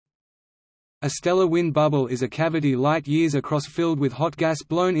A stellar wind bubble is a cavity light years across filled with hot gas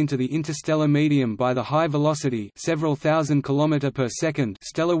blown into the interstellar medium by the high velocity several thousand km/s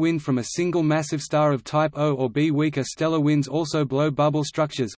stellar wind from a single massive star of type O or B. Weaker stellar winds also blow bubble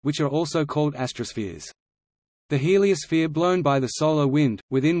structures, which are also called astrospheres. The heliosphere blown by the solar wind,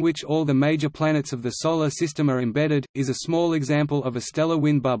 within which all the major planets of the Solar System are embedded, is a small example of a stellar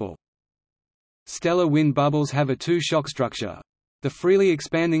wind bubble. Stellar wind bubbles have a two-shock structure. The freely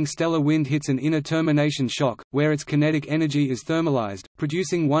expanding stellar wind hits an inner termination shock, where its kinetic energy is thermalized,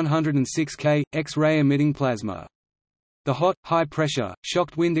 producing 106 K, X-ray emitting plasma. The hot, high-pressure,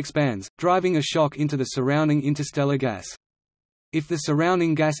 shocked wind expands, driving a shock into the surrounding interstellar gas. If the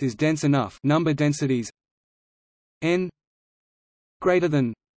surrounding gas is dense enough, number densities n greater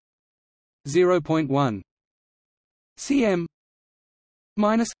than 0.1 cm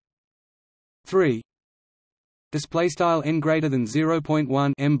minus 3. Display style n greater than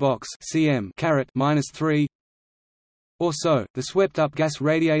 0.1 m box cm caret minus 3. Or so, the swept-up gas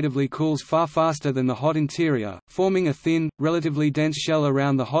radiatively cools far faster than the hot interior, forming a thin, relatively dense shell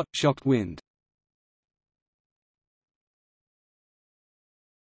around the hot, shocked wind.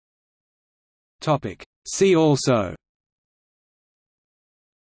 Topic. See also: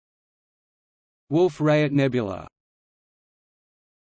 Wolf-Rayet nebula.